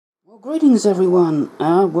Well, greetings everyone,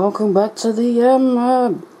 welcome back to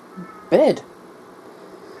the bed.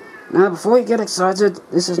 Now before you get excited,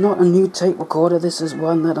 this is not a new tape recorder, this is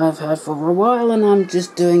one that I've had for a while and I'm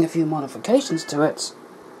just doing a few modifications to it.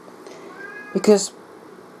 Because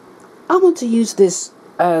I want to use this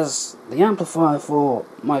as the amplifier for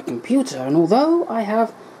my computer, and although I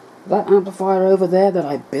have that amplifier over there that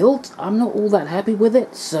I built, I'm not all that happy with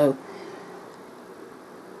it, so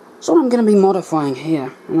I'm going to be modifying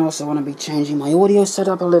here, and I also want to be changing my audio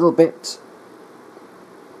setup a little bit.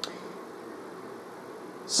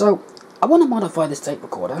 So, I want to modify this tape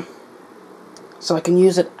recorder, so I can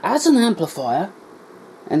use it as an amplifier,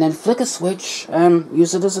 and then flick a switch and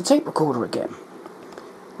use it as a tape recorder again.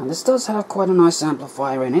 And this does have quite a nice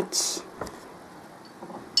amplifier in it.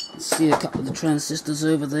 Let's see a couple of the transistors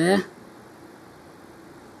over there.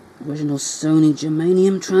 Original Sony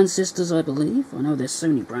germanium transistors, I believe. I know they're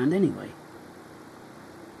Sony brand anyway.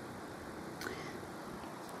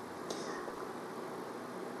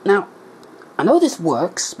 Now, I know this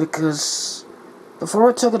works because before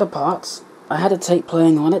I took it apart, I had a tape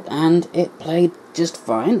playing on it and it played just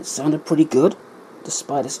fine. It sounded pretty good,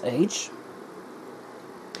 despite its age.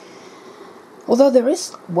 Although there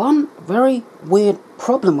is one very weird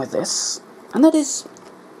problem with this, and that is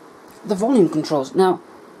the volume controls. Now,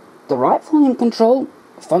 the right volume control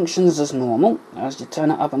functions as normal. As you turn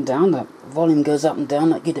it up and down, the volume goes up and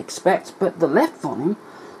down like you'd expect, but the left volume,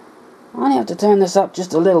 I only have to turn this up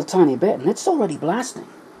just a little tiny bit and it's already blasting.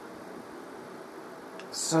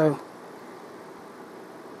 So,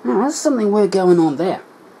 there's something weird going on there.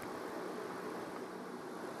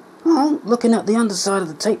 Well, looking at the underside of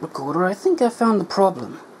the tape recorder, I think I found the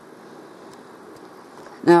problem.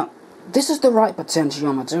 Now, this is the right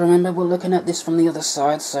potentiometer. Remember, we're looking at this from the other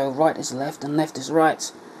side, so right is left and left is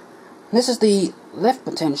right. This is the left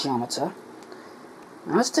potentiometer.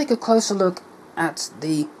 Now let's take a closer look at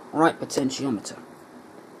the right potentiometer.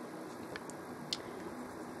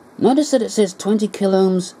 Notice that it says 20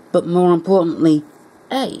 kiloohms, but more importantly,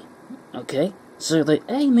 A. Okay, so the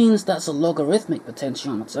A means that's a logarithmic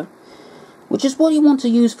potentiometer, which is what you want to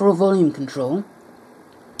use for a volume control.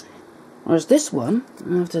 Whereas this one,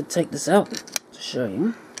 I have to take this out to show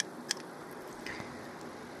you.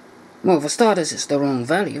 Well, for starters, it's the wrong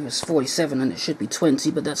value. It's 47 and it should be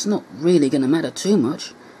 20, but that's not really going to matter too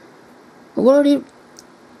much. But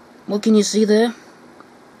what can you see there?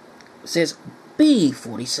 It says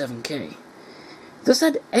B47K. If this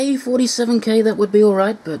had A47K, that would be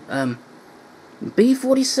alright, but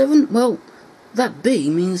B47? Well, that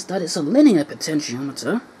B means that it's a linear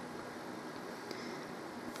potentiometer.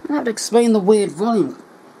 I have to explain the weird volume.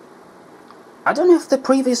 I don't know if the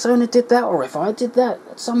previous owner did that or if I did that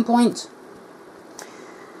at some point.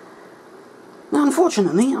 Now,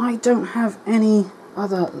 unfortunately, I don't have any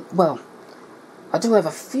other... Well, I do have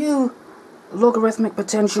a few logarithmic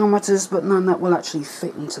potentiometers, but none that will actually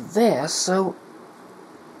fit into there, so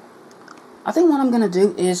I think what I'm going to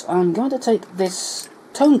do is I'm going to take this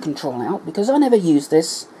tone control out, because I never use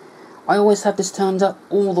this. I always have this turned up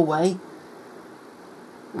all the way.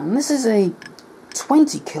 And this is a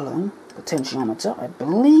 20 kiloohm potentiometer. I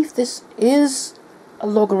believe this is a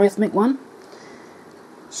logarithmic one.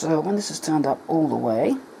 So when this is turned up all the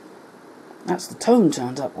way, that's the tone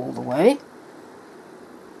turned up all the way,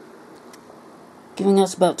 giving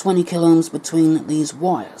us about 20 kiloohms between these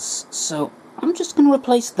wires. So I'm just going to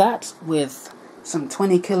replace that with some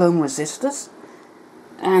 20 kiloohm resistors,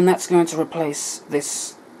 and that's going to replace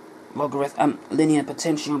this linear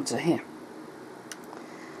potentiometer here.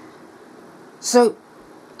 So,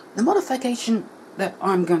 the modification that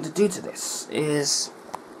I'm going to do to this is,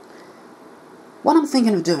 what I'm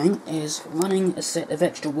thinking of doing is running a set of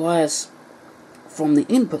extra wires from the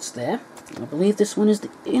inputs there. I believe this one is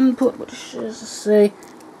the input, which is to say,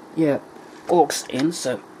 yeah, aux in,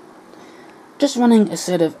 so just running a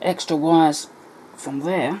set of extra wires from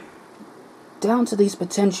there down to these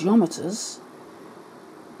potentiometers.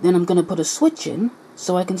 Then I'm going to put a switch in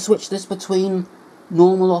so I can switch this between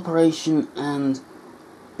normal operation and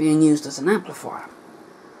being used as an amplifier.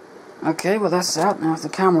 Okay, well that's out. Now if the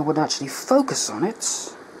camera would actually focus on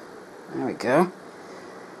it, there we go.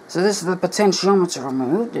 So this is the potentiometer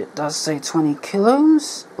removed. It does say 20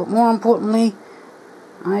 kiloohms, but more importantly,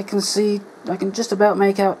 I can just about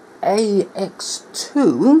make out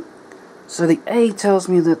AX2. So the A tells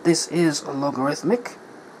me that this is a logarithmic,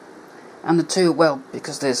 and the 2, well,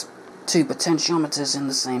 because there's 2 potentiometers in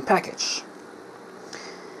the same package.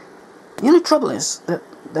 The only trouble is that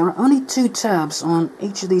there are only 2 tabs on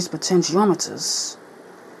each of these potentiometers.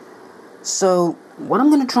 So what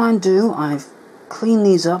I'm going to try and do, I've clean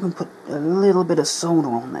these up and put a little bit of solder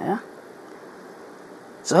on there.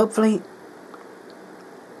 So hopefully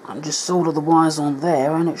I'll just solder the wires on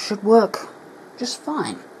there and it should work just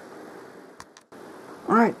fine.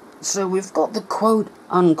 Alright, so we've got the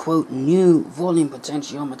quote-unquote new volume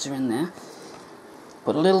potentiometer in there.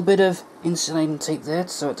 Put a little bit of insulating tape there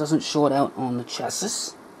so it doesn't short out on the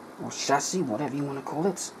chassis, or chassis, whatever you want to call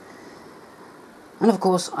it. And of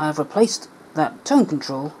course I've replaced that tone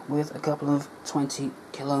control with a couple of 20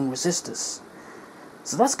 kilo ohm resistors.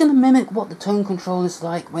 So that's going to mimic what the tone control is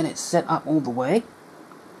like when it's set up all the way,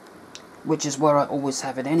 which is where I always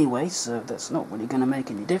have it anyway, so that's not really going to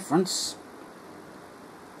make any difference.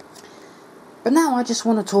 But now I just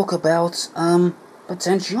want to talk about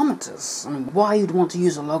potentiometers, and why you'd want to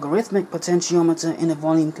use a logarithmic potentiometer in a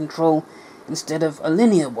volume control instead of a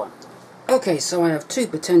linear one. Okay, so I have two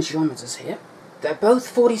potentiometers here. They're both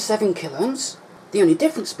 47 kilo ohms, the only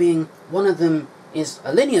difference being one of them is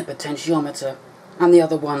a linear potentiometer and the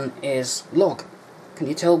other one is log. Can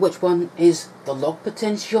you tell which one is the log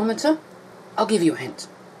potentiometer? I'll give you a hint.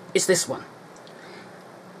 It's this one.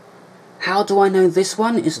 How do I know this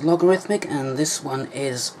one is logarithmic and this one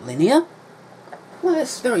is linear? Well,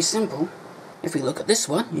 it's very simple. If we look at this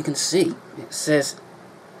one, you can see it says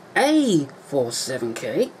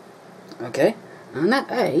A47K, okay, and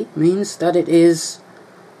that A means that it is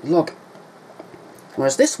log.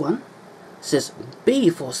 Whereas this one says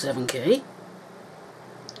B47K,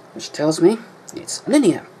 which tells me it's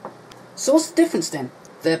linear. So what's the difference then?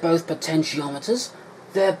 They're both potentiometers,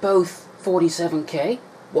 they're both 47K.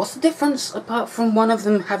 What's the difference apart from one of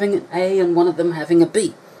them having an A and one of them having a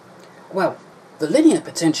B? Well, the linear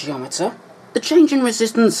potentiometer, the change in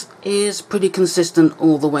resistance is pretty consistent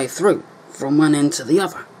all the way through, from one end to the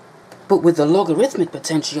other. But with the logarithmic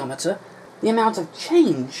potentiometer, the amount of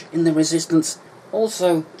change in the resistance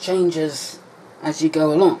also changes as you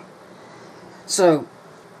go along. So,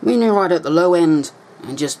 when you're right at the low end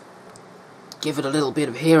and just give it a little bit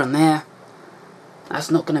of here and there, that's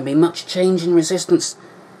not going to be much change in resistance.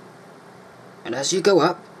 And as you go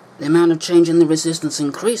up, the amount of change in the resistance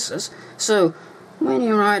increases. So, when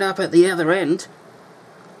you're right up at the other end,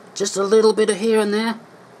 just a little bit of here and there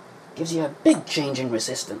gives you a big change in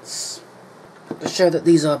resistance. To show that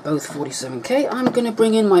these are both 47K, I'm going to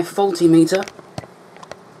bring in my faulty meter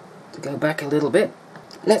to go back a little bit.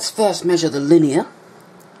 Let's first measure the linear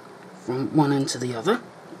from one end to the other.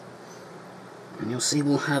 And you'll see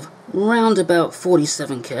we'll have round about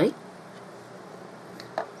 47K.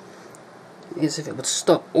 As if it would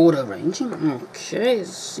stop auto ranging. Okay, it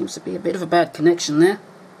seems to be a bit of a bad connection there.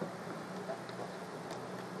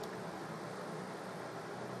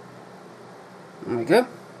 There we go.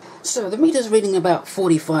 So the meter's reading about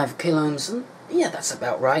 45 kilo ohms, and yeah, that's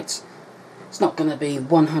about right. It's not going to be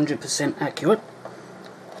 100% accurate.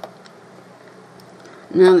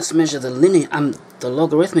 Now let's measure the the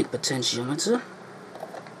logarithmic potentiometer.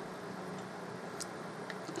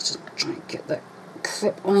 Let's just try and get that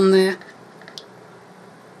clip on there.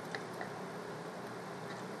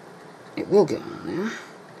 It will go on there.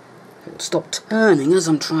 It will stop turning as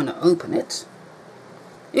I'm trying to open it.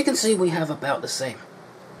 You can see we have about the same.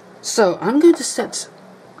 So I'm going to set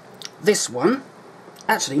this one.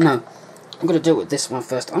 Actually, no. I'm going to do it with this one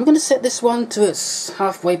first. I'm going to set this one to its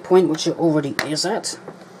halfway point, which it already is at.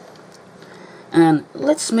 And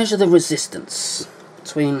let's measure the resistance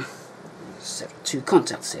between two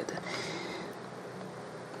contacts here.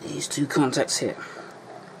 These two contacts here.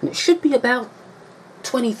 And it should be about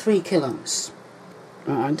 23 kilo ohms.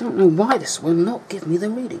 I don't know why this will not give me the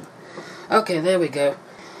reading. Okay, there we go.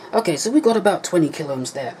 Okay, so we got about 20 kilo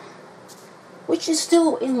ohms there, which is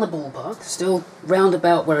still in the ballpark, still round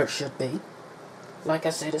about where it should be. Like I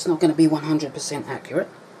said, it's not going to be 100% accurate.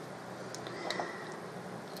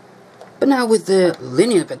 But now with the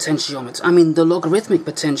linear potentiometer, the logarithmic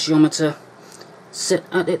potentiometer set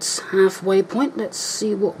at its halfway point, let's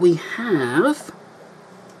see what we have.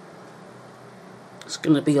 It's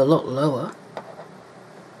going to be a lot lower.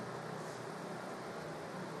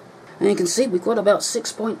 And you can see we've got about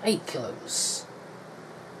 6.8 kilo ohms,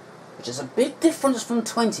 which is a big difference from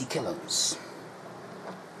 20 kilo ohms.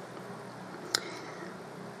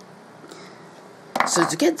 So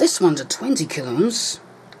to get this one to 20 kilo ohms,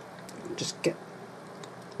 just get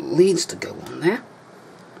leads to go on there.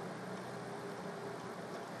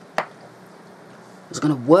 Is it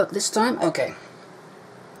going to work this time? Okay.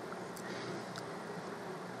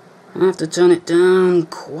 I have to turn it down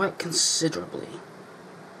quite considerably.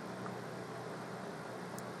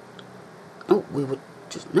 Oh, we would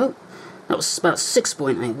just... No, that was about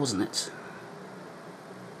 6.8, wasn't it?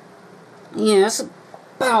 Yeah, that's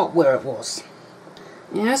about where it was.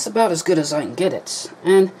 Yeah, that's about as good as I can get it.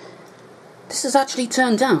 And this is actually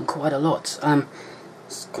turned down quite a lot.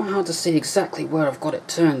 It's quite hard to see exactly where I've got it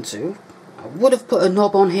turned to. I would have put a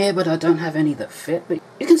knob on here, but I don't have any that fit. But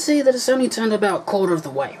you can see that it's only turned about a quarter of the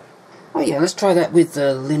way. Oh yeah, let's try that with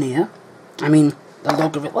the linear. I mean, the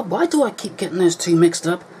logarithm. Why do I keep getting those two mixed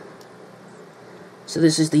up? So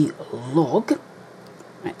this is the log.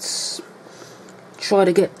 Let's try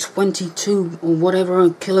to get 22 or whatever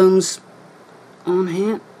kiloohms on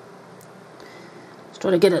here. Let's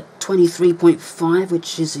try to get a 23.5,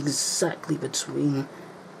 which is exactly between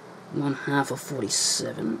 1/2 of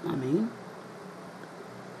 47, I mean.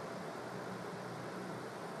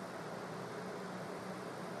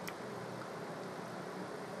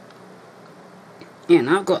 Yeah,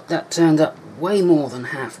 now I've got that turned up way more than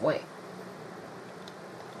halfway.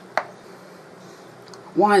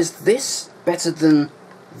 Why is this better than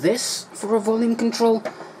this for a volume control?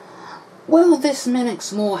 Well, this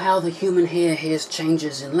mimics more how the human ear hears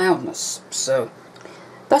changes in loudness, so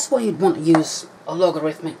that's why you'd want to use a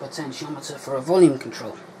logarithmic potentiometer for a volume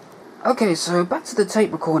control. Okay, so back to the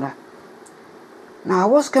tape recorder. Now, I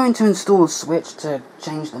was going to install a switch to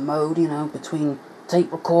change the mode, you know, between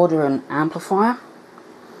tape recorder and amplifier.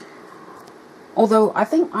 Although, I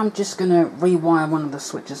think I'm just going to rewire one of the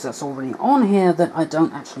switches that's already on here that I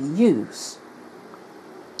don't actually use.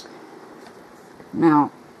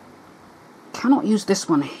 Now, cannot use this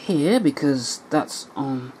one here because that's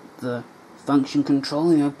on the function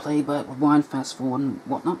control, you know, playback, rewind, fast forward and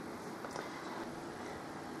whatnot.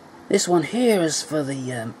 This one here is for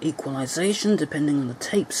the equalization depending on the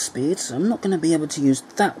tape speed, so I'm not going to be able to use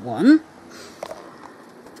that one.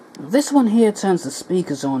 This one here turns the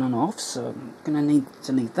speakers on and off, so I'm going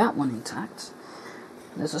to leave that one intact.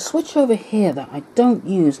 There's a switch over here that I don't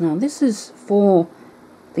use. Now this is for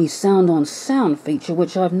the sound on sound feature,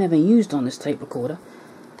 which I've never used on this tape recorder.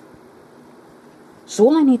 So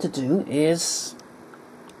all I need to do is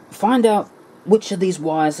find out which of these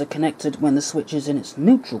wires are connected when the switch is in its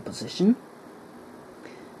neutral position,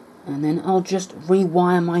 and then I'll just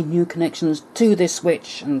rewire my new connections to this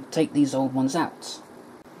switch and take these old ones out.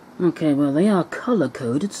 Okay, well they are color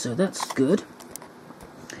coded, so that's good.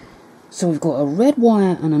 So we've got a red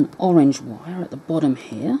wire and an orange wire at the bottom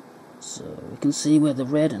here, so we can see where the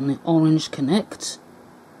red and the orange connect.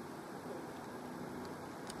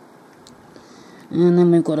 And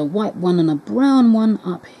then we've got a white one and a brown one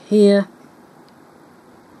up here,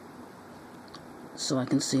 so I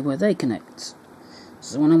can see where they connect.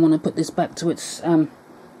 So when I want to put this back to its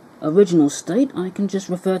original state, I can just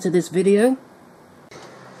refer to this video.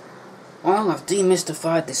 Well, I've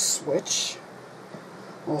demystified this switch.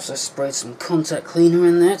 Also sprayed some contact cleaner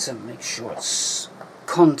in there to make sure it's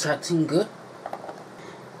contacting good.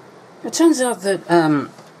 It turns out that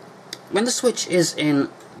when the switch is in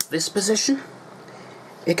this position,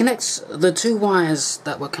 it connects the two wires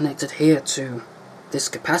that were connected here to this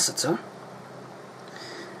capacitor.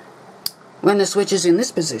 When the switch is in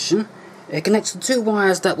this position, it connects the two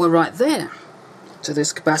wires that were right there to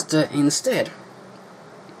this capacitor instead.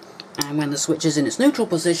 And when the switch is in its neutral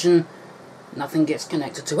position, nothing gets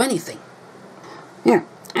connected to anything. Yeah,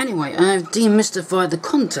 anyway, I've demystified the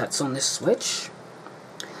contacts on this switch.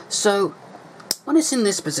 So, when it's in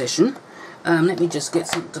this position, let me just get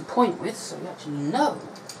something to point with so you actually know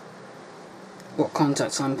what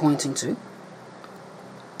contacts I'm pointing to.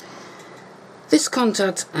 This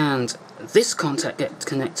contact and this contact get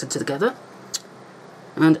connected together,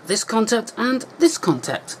 and this contact and this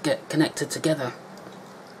contact get connected together.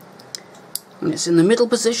 When it's in the middle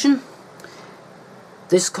position,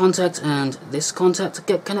 this contact and this contact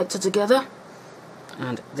get connected together,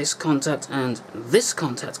 and this contact and this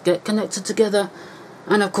contact get connected together,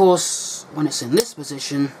 and of course, when it's in this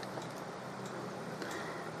position,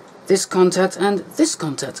 this contact and this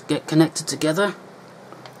contact get connected together,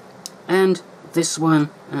 and this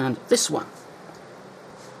one and this one.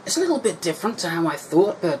 It's a little bit different to how I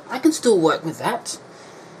thought, but I can still work with that.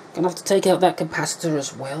 Gonna have to take out that capacitor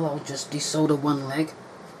as well. I'll just desolder one leg.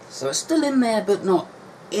 So it's still in there, but not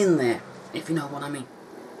in there, if you know what I mean.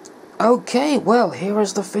 Okay, well, here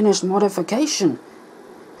is the finished modification.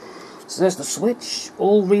 So there's the switch,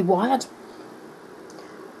 all rewired.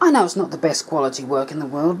 I know it's not the best quality work in the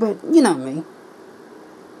world, but you know me.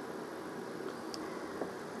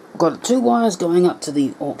 I've got two wires going up to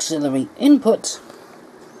the auxiliary input,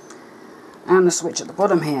 and the switch at the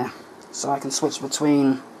bottom here, so I can switch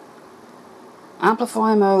between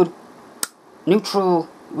amplifier mode, neutral,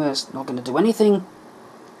 where it's not going to do anything,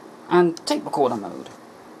 and tape recorder mode.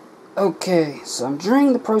 Okay, so I'm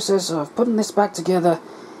during the process of putting this back together.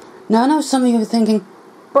 Now I know some of you are thinking,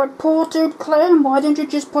 But poor dude Clem, why didn't you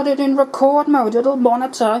just put it in record mode? It'll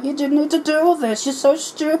monitor. You didn't need to do all this. You're so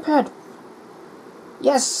stupid.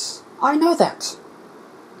 Yes, I know that.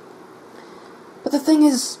 But the thing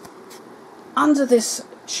is, under this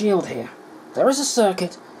shield here, there is a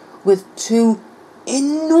circuit with two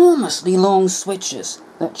enormously long switches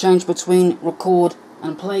that change between record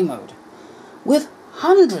and play mode, with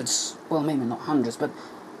hundreds, well maybe not hundreds, but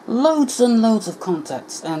loads and loads of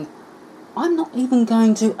contacts, and I'm not even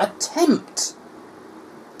going to attempt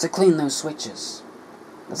to clean those switches,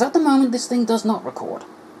 because at the moment this thing does not record,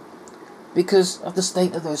 because of the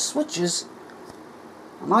state of those switches.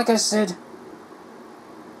 And like I said,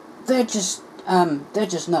 they're just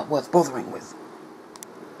not worth bothering with.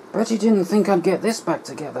 Bet you didn't think I'd get this back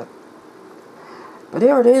together. But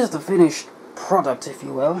here it is, the finished product, if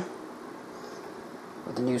you will.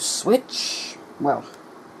 With the new switch. Well,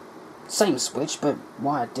 same switch, but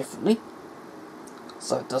wired differently.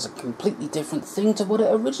 So it does a completely different thing to what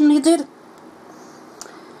it originally did.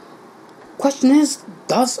 Question is,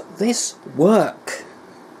 does this work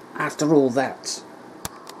after all that?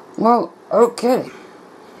 Well, okay.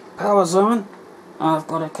 Power's on. I've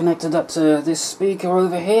got it connected up to this speaker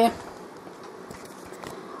over here.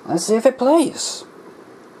 Let's see if it plays.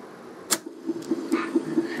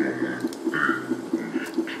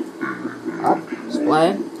 Oh, it's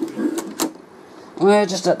playing. We're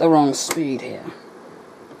just at the wrong speed here.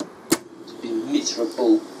 To be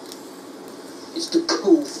miserable. It's the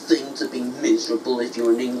cool thing to be miserable if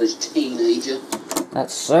you're an English teenager.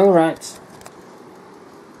 That's so right.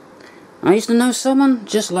 I used to know someone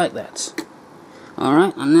just like that.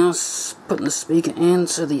 Alright, I'm now putting the speaker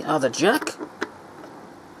into the other jack.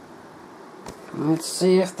 Let's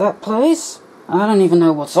see if that plays. I don't even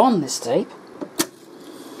know what's on this tape.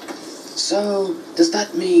 So, does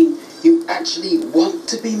that mean you actually want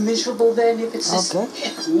to be miserable then, if it's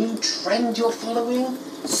this new trend you're following?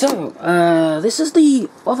 So, this is the...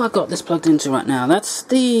 what have I got this plugged into right now? That's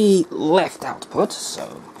the left output,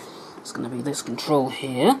 so it's going to be this control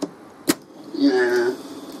here. Yeah.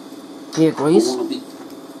 He agrees. I want to be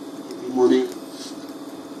everyone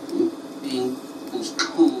being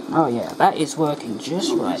cool. Oh yeah, that is working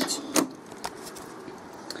just right.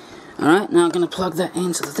 Alright, now I'm going to plug that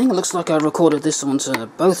into the thing. It looks like I recorded this onto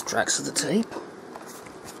both tracks of the tape.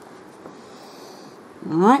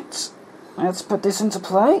 Alright, let's put this into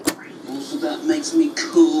play. Also, that makes me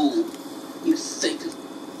cool. You think of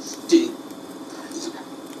stupid.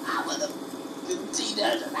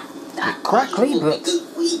 Crackly, but...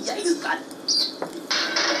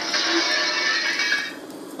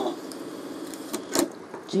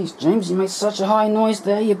 Jeez, James, you made such a high noise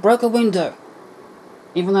there, you broke a window.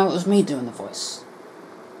 Even though it was me doing the voice.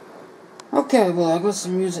 Okay, well, I've got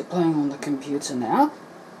some music playing on the computer now,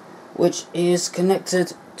 which is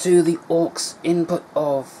connected to the aux input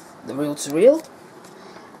of the reel-to-reel.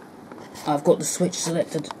 I've got the switch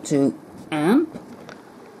selected to amp.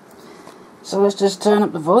 So let's just turn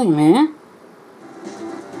up the volume here.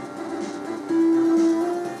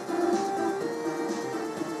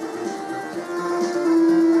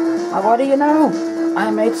 And what do you know? I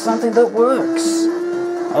made something that works.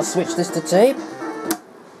 I'll switch this to tape.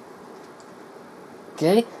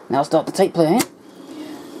 Okay, now start the tape playing.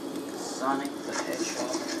 Sonic the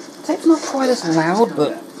Hedgehog. Tape's not quite as loud,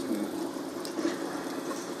 but...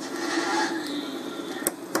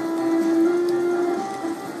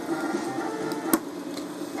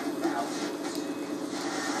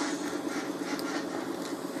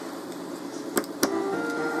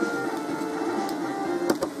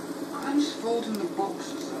 I'm just folding the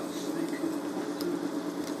boxes out so they can...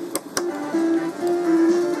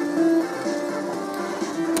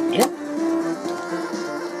 Yep.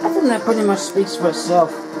 I think that pretty much speaks for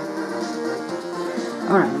itself.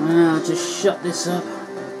 Alright, now I'll just shut this up.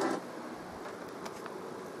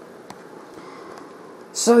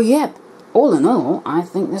 So yeah, all in all, I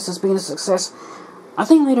think this has been a success. I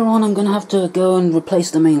think later on I'm going to have to go and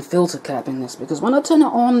replace the main filter cap in this, because when I turn it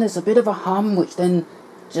on there's a bit of a hum which then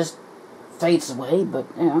just fades away, but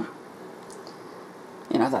you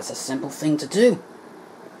know, that's a simple thing to do.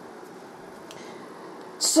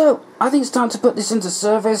 So, I think it's time to put this into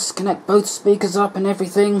service, connect both speakers up and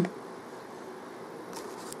everything.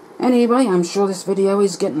 Anyway, I'm sure this video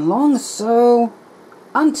is getting long, so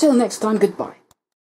until next time, goodbye.